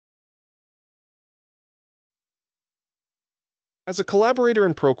As a collaborator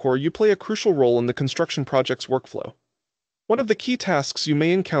in Procore, you play a crucial role in the construction project's workflow. One of the key tasks you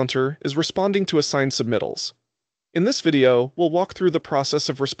may encounter is responding to assigned submittals. In this video, we'll walk through the process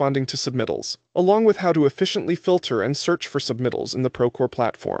of responding to submittals, along with how to efficiently filter and search for submittals in the Procore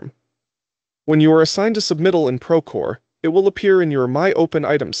platform. When you are assigned a submittal in Procore, it will appear in your My Open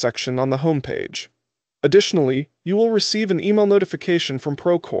Items section on the home page. Additionally, you will receive an email notification from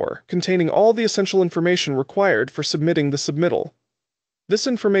Procore containing all the essential information required for submitting the submittal. This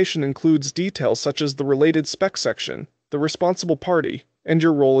information includes details such as the related spec section, the responsible party, and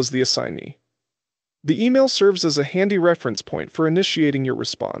your role as the assignee. The email serves as a handy reference point for initiating your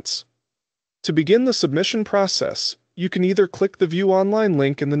response. To begin the submission process, you can either click the View Online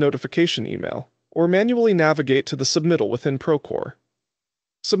link in the notification email, or manually navigate to the submittal within Procore.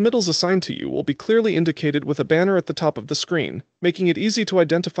 Submittals assigned to you will be clearly indicated with a banner at the top of the screen, making it easy to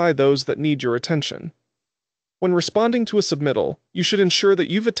identify those that need your attention. When responding to a submittal, you should ensure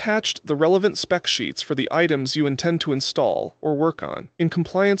that you've attached the relevant spec sheets for the items you intend to install or work on, in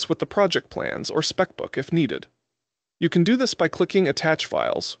compliance with the project plans or spec book if needed. You can do this by clicking Attach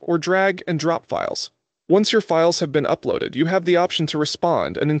Files or Drag and Drop Files. Once your files have been uploaded, you have the option to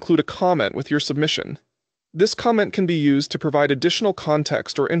respond and include a comment with your submission. This comment can be used to provide additional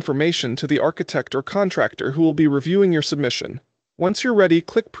context or information to the architect or contractor who will be reviewing your submission. Once you're ready,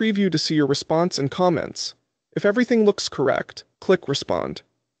 click Preview to see your response and comments. If everything looks correct, click Respond.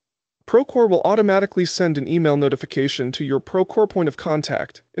 Procore will automatically send an email notification to your Procore point of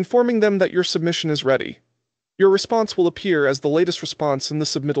contact, informing them that your submission is ready. Your response will appear as the latest response in the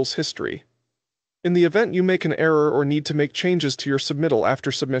submittal's history. In the event you make an error or need to make changes to your submittal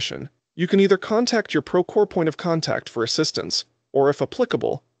after submission, you can either contact your Procore point of contact for assistance, or if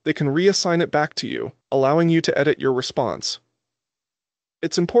applicable, they can reassign it back to you, allowing you to edit your response.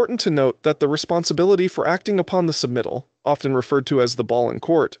 It's important to note that the responsibility for acting upon the submittal, often referred to as the ball in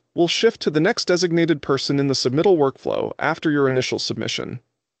court, will shift to the next designated person in the submittal workflow after your initial submission.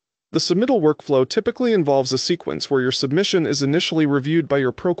 The submittal workflow typically involves a sequence where your submission is initially reviewed by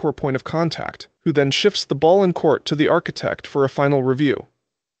your Procore point of contact, who then shifts the ball in court to the architect for a final review.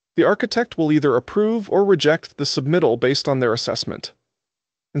 The architect will either approve or reject the submittal based on their assessment.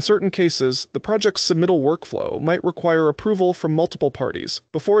 In certain cases, the project's submittal workflow might require approval from multiple parties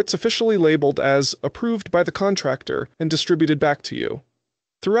before it's officially labeled as approved by the contractor and distributed back to you.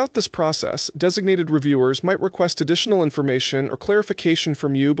 Throughout this process, designated reviewers might request additional information or clarification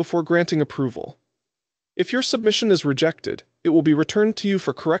from you before granting approval. If your submission is rejected, it will be returned to you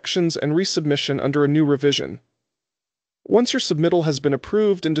for corrections and resubmission under a new revision. Once your submittal has been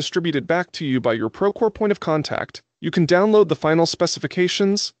approved and distributed back to you by your Procore point of contact, you can download the final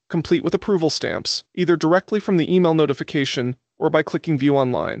specifications, complete with approval stamps, either directly from the email notification or by clicking View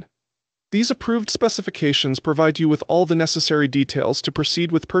Online. These approved specifications provide you with all the necessary details to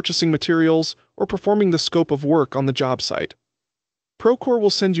proceed with purchasing materials or performing the scope of work on the job site. Procore will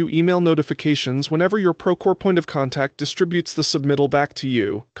send you email notifications whenever your Procore point of contact distributes the submittal back to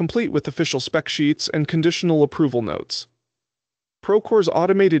you, complete with official spec sheets and conditional approval notes. Procore's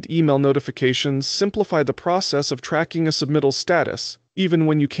automated email notifications simplify the process of tracking a submittal status, even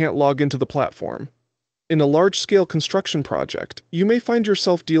when you can't log into the platform. In a large-scale construction project, you may find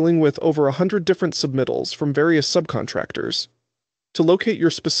yourself dealing with over 100 different submittals from various subcontractors. To locate your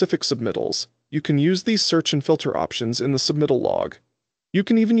specific submittals, you can use these search and filter options in the submittal log. You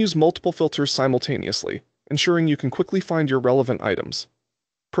can even use multiple filters simultaneously, ensuring you can quickly find your relevant items.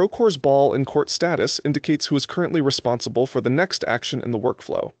 Procore's ball in court status indicates who is currently responsible for the next action in the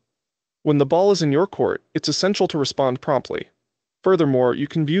workflow. When the ball is in your court, it's essential to respond promptly. Furthermore, you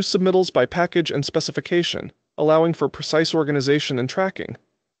can view submittals by package and specification, allowing for precise organization and tracking.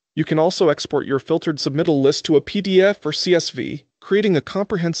 You can also export your filtered submittal list to a PDF or CSV, creating a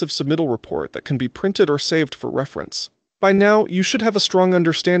comprehensive submittal report that can be printed or saved for reference. By now, you should have a strong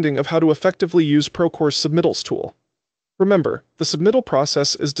understanding of how to effectively use Procore's Submittals tool. Remember, the submittal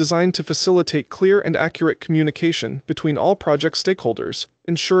process is designed to facilitate clear and accurate communication between all project stakeholders,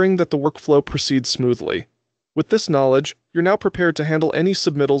 ensuring that the workflow proceeds smoothly. With this knowledge, you're now prepared to handle any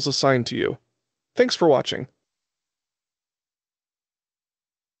submittals assigned to you. Thanks for watching.